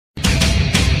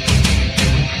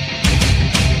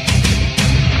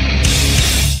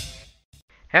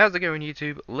How's it going,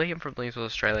 YouTube? Liam from Liam's World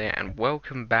Australia, and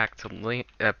welcome back to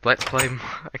Let's Play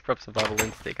Minecraft Survival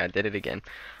Instinct. I did it again.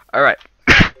 Alright,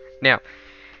 now,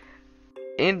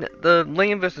 in the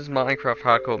Liam vs Minecraft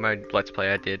Hardcore Mode Let's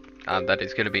Play I did, that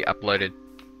is going to be uploaded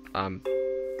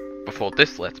before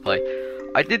this Let's Play,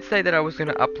 I did say that I was going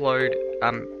to upload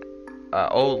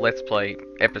all Let's Play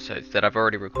episodes that I've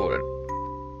already recorded.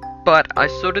 But I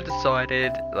sort of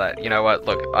decided that, you know what,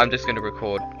 look, I'm just going to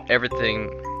record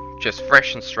everything just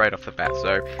fresh and straight off the bat.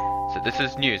 So this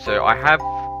is new. So I have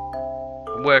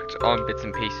worked on bits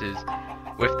and pieces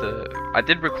with I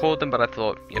did record them, but I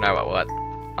thought, you know what,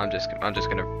 I'm just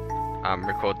gonna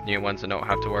record the new ones and not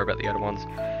have to worry about the other ones.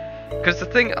 Because the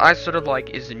thing I sort of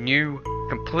like is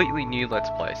completely new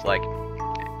Let's Plays. Like,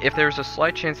 if there is a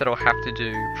slight chance that I'll have to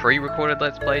do pre-recorded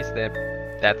Let's Plays, then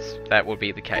that would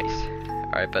be the case.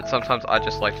 Alright, but sometimes I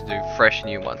just like to do fresh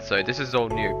new ones. So this is all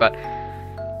new, but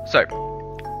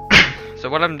So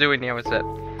what I'm doing now is that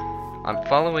I'm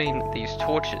following these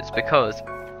torches because,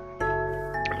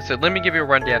 so let me give you a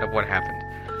rundown of what happened.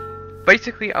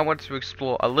 Basically, I wanted to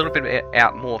explore a little bit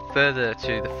out more further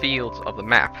to the fields of the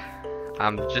map,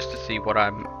 just to see what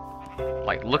I'm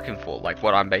like looking for, like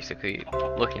what I'm basically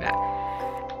looking at.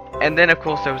 And then of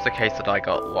course there was the case that I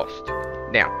got lost.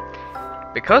 Now,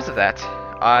 because of that,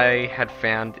 I had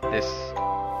found this.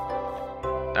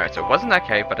 Alright, so it wasn't that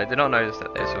cave, but I did not notice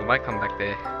that there, so I might come back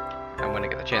there and when I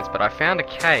get the chance. But I found a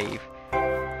cave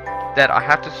that I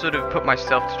have to sort of put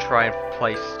myself to try and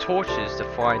place torches to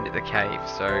find the cave.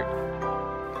 So,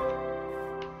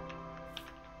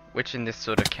 which in this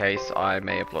sort of case I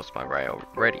may have lost my way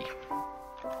already.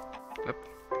 Oop.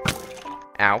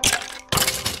 Ow.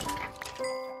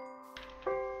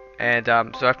 And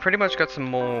so I've pretty much got some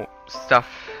more stuff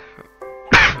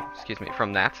excuse me,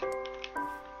 from that.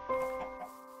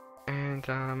 And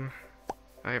oh,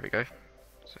 here we go.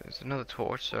 So there's another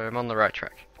torch, so I'm on the right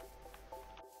track.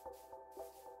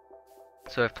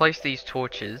 So I've placed these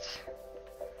torches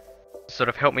to sort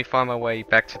of help me find my way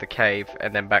back to the cave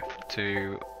and then back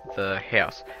to the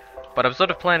house. But I'm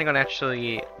sort of planning on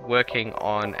actually working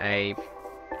on a,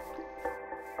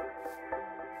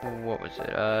 what was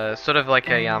it? Sort of like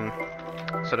a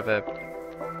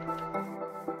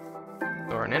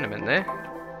or an enemy there.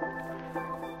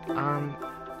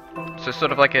 So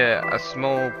sort of like a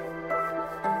small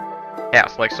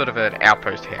house, like sort of an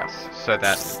outpost house, so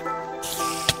that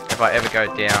if I ever go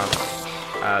down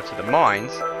to the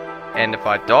mines, and if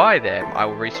I die there, I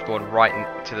will respawn right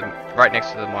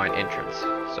next to the mine entrance,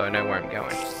 so I know where I'm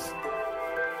going.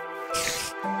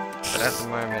 But at the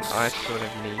moment, I sort of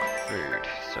need food,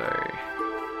 so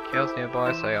cows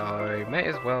nearby, so I may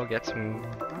as well get some.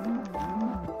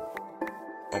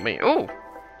 Oh me! Oh.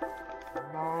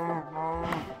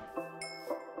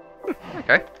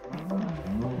 Okay.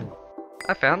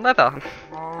 I found leather.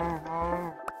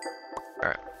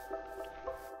 Alright.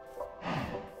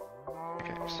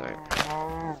 Okay, so.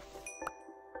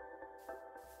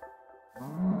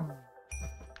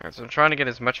 Alright, so I'm trying to get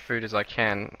as much food as I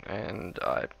can, and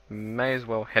I may as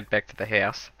well head back to the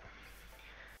house.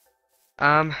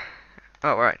 Oh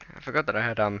right, I forgot that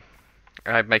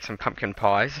I'd make some pumpkin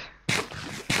pies.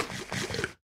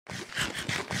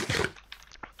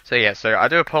 So yeah, so I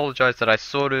do apologize that I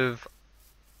sort of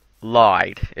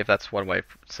lied, if that's one way of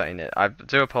saying it. I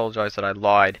do apologize that I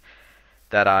lied,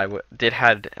 that I did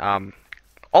had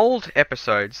old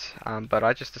episodes, but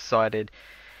I just decided,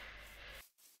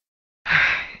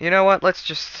 you know what? Let's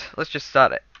just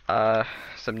start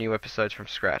some new episodes from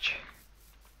scratch.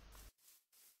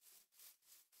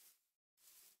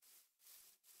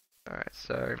 All right,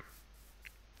 so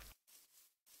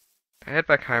I head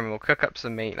back home and we'll cook up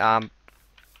some meat.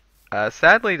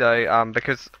 Sadly though,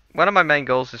 because one of my main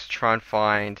goals is to try and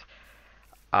find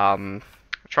a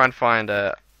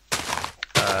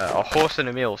horse and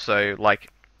a mule. So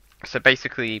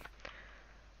basically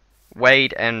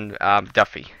Wade and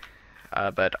Duffy.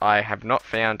 But I have not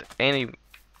found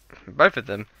both of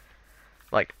them.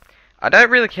 Like, I don't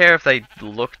really care if they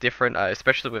look different,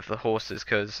 especially with the horses,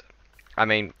 because I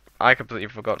mean I completely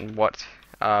forgotten what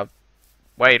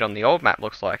Wade on the old map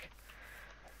looks like.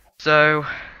 So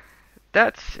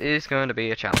that is going to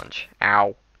be a challenge.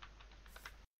 Ow.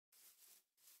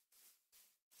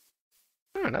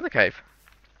 Oh, another cave.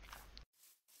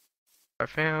 I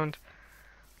found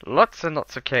lots and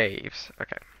lots of caves.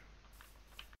 Okay.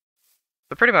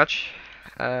 So pretty much,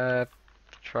 trying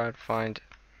to find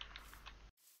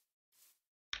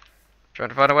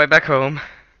a way back home.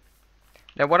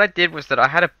 Now what I did was that I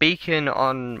had a beacon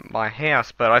on my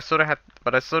house, but I sort of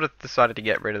decided to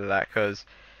get rid of that because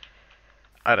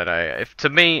I don't know. If to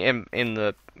me, in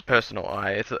the personal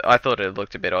eye, I thought it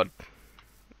looked a bit odd.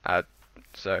 Uh,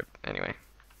 so anyway.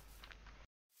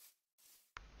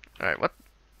 Alright, what?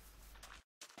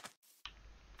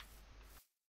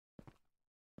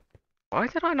 Why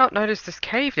did I not notice this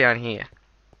cave down here?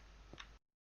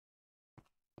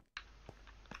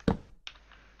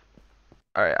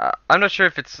 Alright, I'm not sure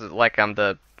if it's like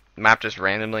the map just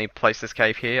randomly placed this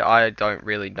cave here. I don't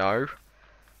really know.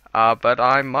 But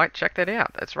I might check that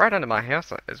out. It's right under my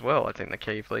house as well, I think the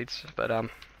cave leads. But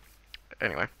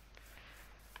anyway.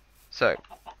 So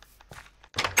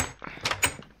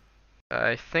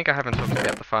I think I haven't talked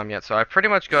about the farm yet, so I pretty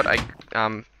much got a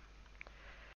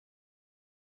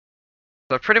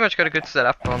good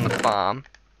setup on the farm.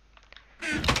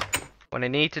 What I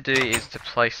need to do is to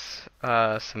place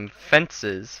some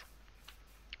fences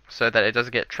so that it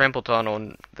doesn't get trampled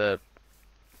on the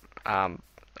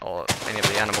or any of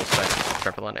the animals don't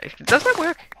trample on it. Does that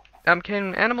work?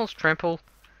 Can animals trample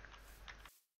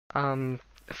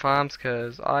farms?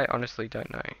 Because I honestly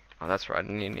don't know. Oh, that's right, I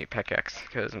need a new pickaxe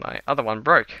because my other one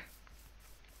broke.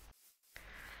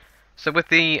 So with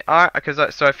the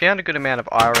so I found a good amount of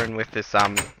iron with this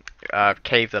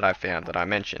cave that I found that I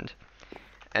mentioned,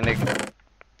 and it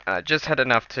just had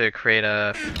enough to create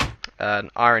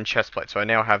an iron chestplate. So I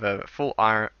now have a full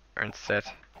iron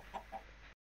set.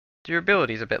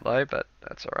 Durability's a bit low, but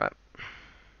that's alright.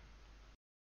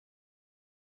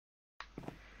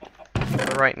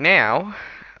 So right now,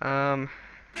 I'll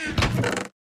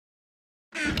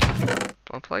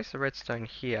place the redstone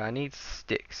here. I need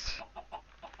sticks.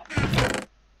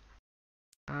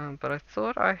 But I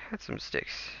thought I had some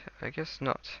sticks. I guess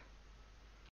not.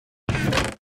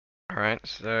 Alright,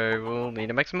 so we'll need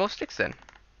to make some more sticks then.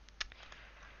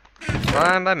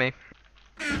 Fine by me.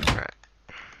 Alright.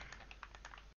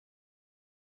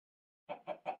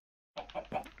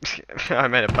 I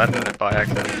made a button by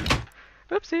accident.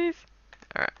 Oopsies!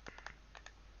 Alright.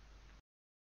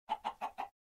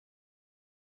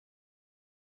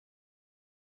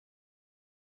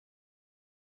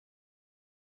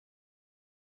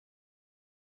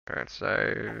 Alright,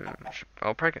 so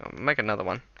I'll make another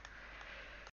one.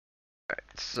 Alright,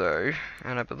 so,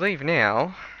 and I believe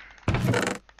now, put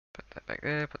that back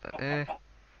there, put that there.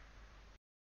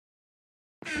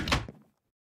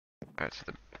 Alright,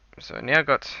 so now I've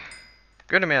got a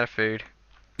good amount of food.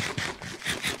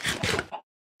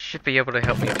 Should be able to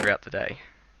help me throughout the day.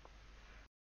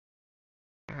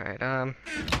 Alright,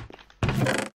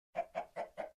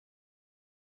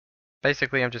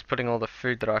 basically I'm just putting all the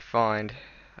food that I find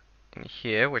in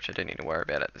here, which I don't need to worry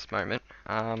about at this moment.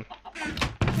 Got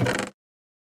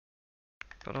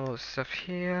all this stuff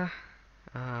here.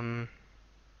 Alright,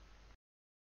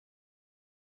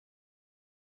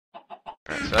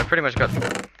 so I pretty much got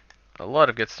a lot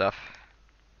of good stuff.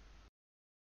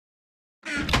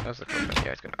 How's the cook?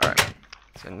 Yeah, it's good. Alright,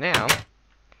 so now,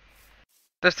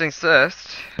 first things first,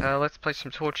 let's place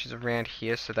some torches around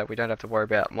here so that we don't have to worry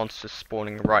about monsters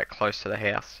spawning right close to the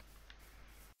house.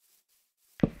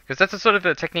 Because that's a sort of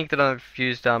a technique that I've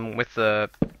used with the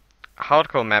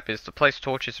hardcore map, is to place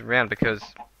torches around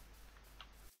because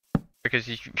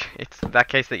it's that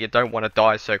case that you don't want to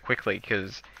die so quickly,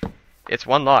 because it's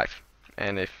one life,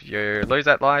 and if you lose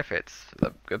that life, it's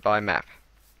a goodbye map.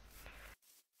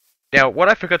 Now, what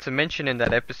I forgot to mention in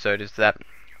that episode is that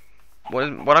what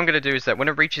I'm going to do is that when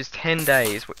it reaches 10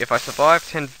 days, if I survive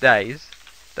 10 days,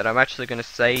 that I'm actually going to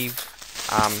save,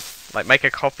 like make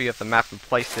a copy of the map and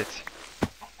place it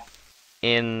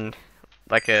in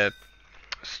like a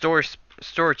storage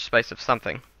space of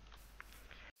something.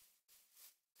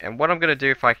 And what I'm going to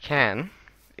do, if I can,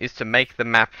 is to make the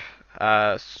map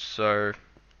so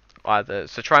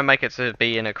try and make it to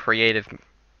be in a creative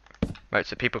mode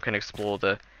so people can explore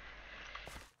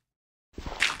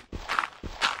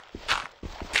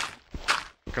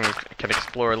can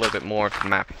explore a little bit more of the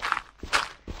map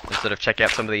and sort of check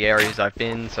out some of the areas I've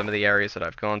been, some of the areas that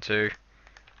I've gone to.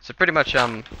 So pretty much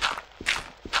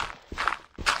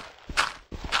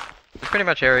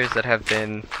areas that have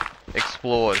been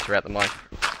explored throughout the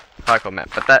hardcore map,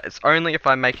 but that is only if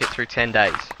I make it through 10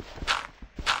 days.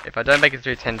 If I don't make it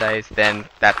through 10 days, then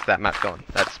that's that map gone.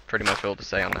 That's pretty much all to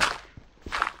say on that.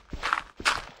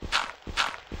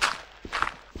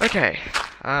 Okay,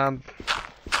 alright,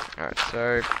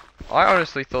 so I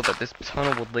honestly thought that this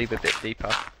tunnel would lead a bit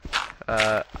deeper,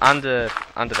 under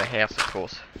the house, of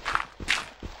course.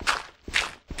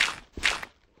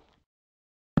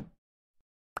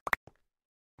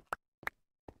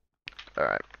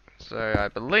 Alright, so I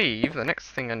believe the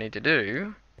next thing I need to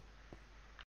do,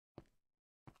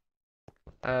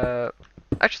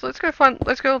 Actually,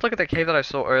 let's go look at the cave that I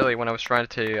saw earlier when I was trying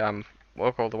to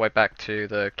walk all the way back to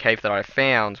the cave that I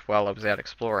found while I was out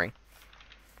exploring.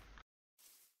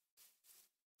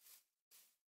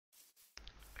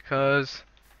 Because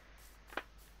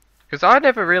I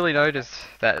never really noticed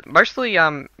that. Mostly,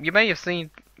 you may have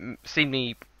seen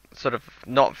me sort of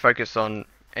not focus on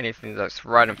anything that's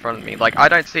right in front of me. Like, I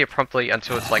don't see it promptly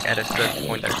until it's like at a certain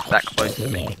point that's that close to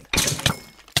me.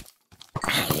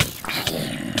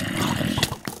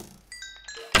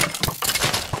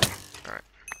 Alright.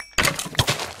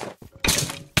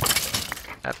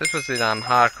 Now, if this was in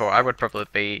hardcore, I would probably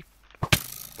be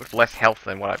with less health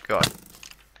than what I've got.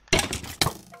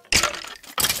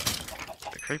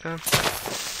 The creeper.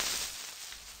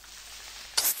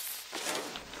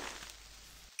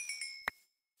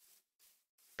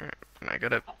 I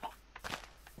got it.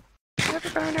 Never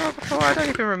found out before, I don't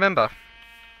even remember.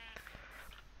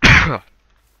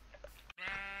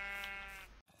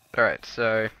 Alright,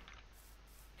 so...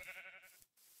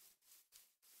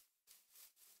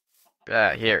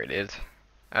 here it is.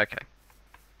 Okay.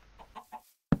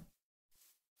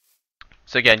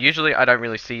 So again, usually I don't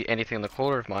really see anything in the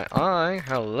corner of my eye.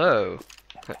 Hello.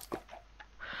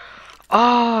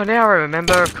 Oh, now I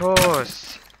remember, of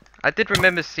course. I did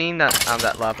remember seeing that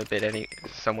that lava bit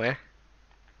somewhere.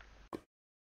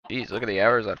 Jeez, look at the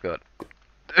arrows I've got.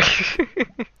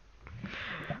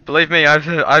 Believe me,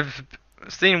 I've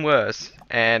seen worse,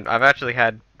 and I've actually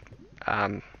had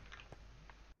an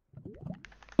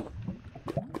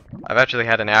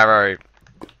arrow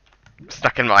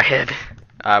stuck in my head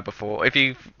before. If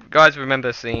you guys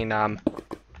remember seeing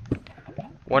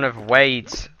one of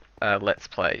Wade's Let's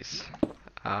Plays,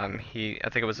 I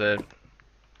think it was a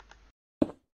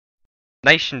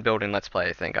nation building Let's Play.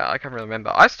 I think I can't really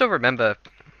remember. I still remember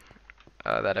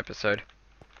that episode.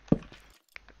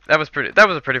 That was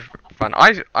a pretty fun.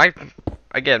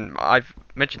 Again, I've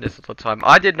mentioned this all the time.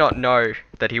 I did not know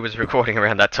that he was recording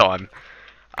around that time.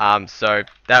 So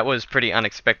that was pretty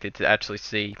unexpected to actually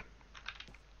see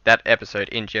that episode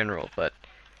in general, but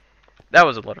that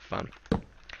was a lot of fun.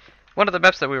 One of the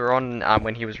maps that we were on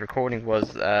when he was recording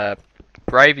was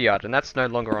Graveyard, and that's no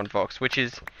longer on Vox, which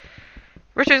is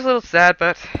a little sad,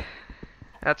 but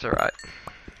that's alright.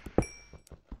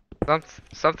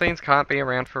 Some things can't be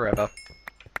around forever.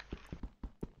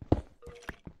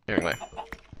 Anyway.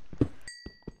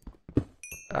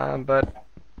 And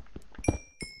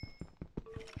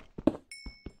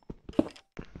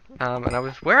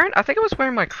I think I was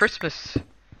wearing my Christmas,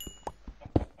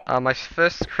 my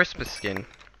first Christmas skin.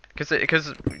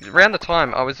 Because around the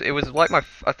time, it was like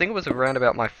I think it was around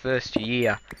about my first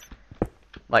year.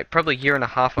 Like, probably a year and a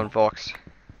half on Vox.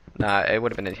 Nah, it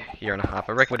would have been a year and a half.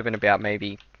 I reckon it would have been about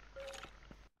maybe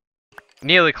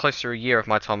nearly close to a year of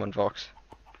my time on Vox.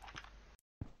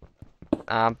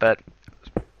 But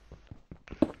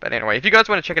anyway, if you guys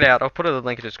want to check it out, I'll put a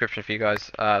link in the description for you guys.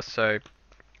 So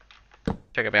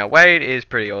check him out. Wade is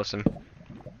pretty awesome.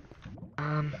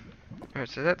 Alright,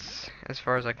 so that's as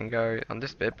far as I can go on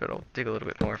this bit, but I'll dig a little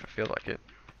bit more if I feel like it.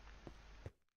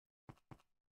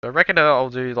 So I reckon I'll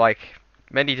do like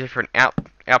many different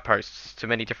outposts to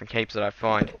many different caves that I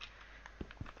find.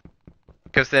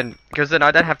 Because then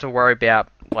I don't have to worry about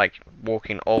like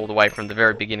walking all the way from the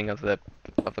very beginning of the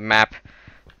map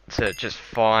to just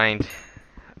find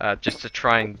just to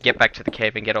try and get back to the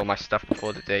cave and get all my stuff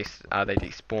before they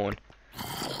despawn,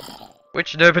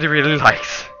 which nobody really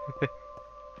likes.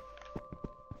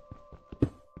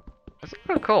 That's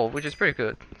kind of cool, which is pretty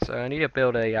good. So I need to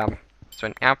build an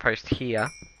outpost here.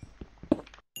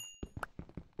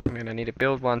 I'm gonna need to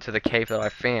build one to the cave that I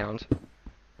found.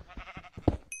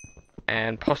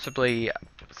 And possibly,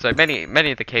 so many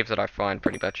of the caves that I find,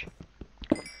 pretty much.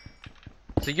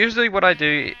 So usually what I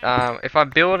do, if I'm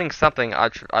building something, I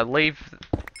leave,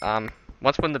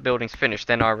 once when the building's finished,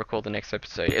 then I record the next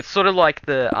episode. It's sort of like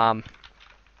the,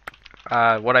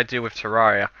 what I do with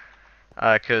Terraria,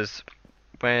 because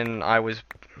when I was,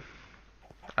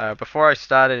 before I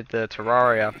started the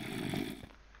Terraria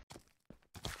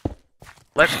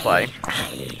Let's Play,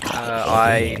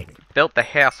 I built the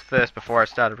house first before I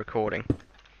started recording.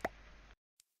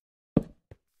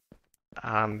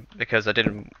 Because I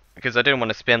didn't want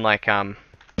to spend like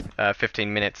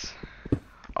 15 minutes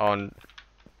on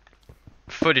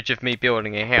footage of me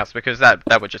building a house, because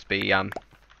that would just be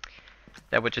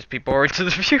boring to the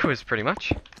viewers pretty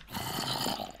much.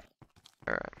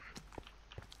 Alright.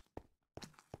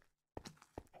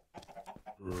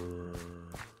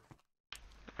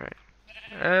 Alright.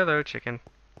 Hello, chicken.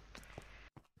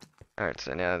 Alright,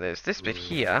 so now there's this bit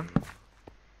here,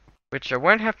 which I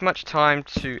won't have much time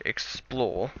to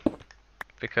explore,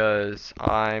 because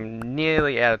I'm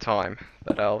nearly out of time.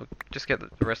 But I'll just get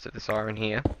the rest of this iron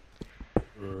here.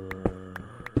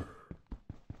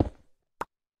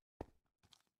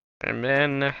 And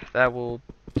then that will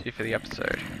do for the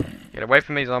episode. Get away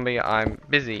from me, zombie. I'm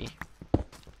busy.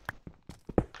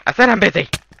 I said I'm busy!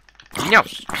 No!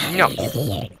 No!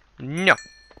 No!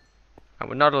 I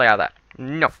would not allow that.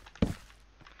 No!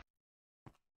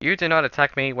 You do not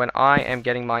attack me when I am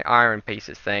getting my iron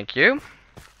pieces, thank you.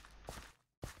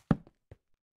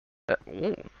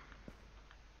 Ooh.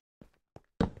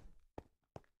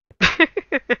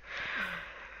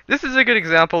 This is a good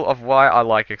example of why I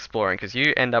like exploring, because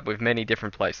you end up with many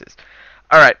different places.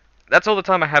 Alright, that's all the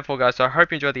time I have for, guys, so I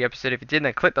hope you enjoyed the episode. If you did,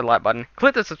 then click the like button,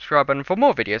 click the subscribe button for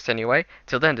more videos anyway.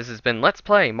 Till then, this has been Let's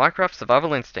Play Minecraft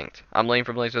Survival Instinct. I'm Liam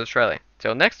from Australia.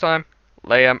 Till next time,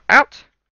 Liam out!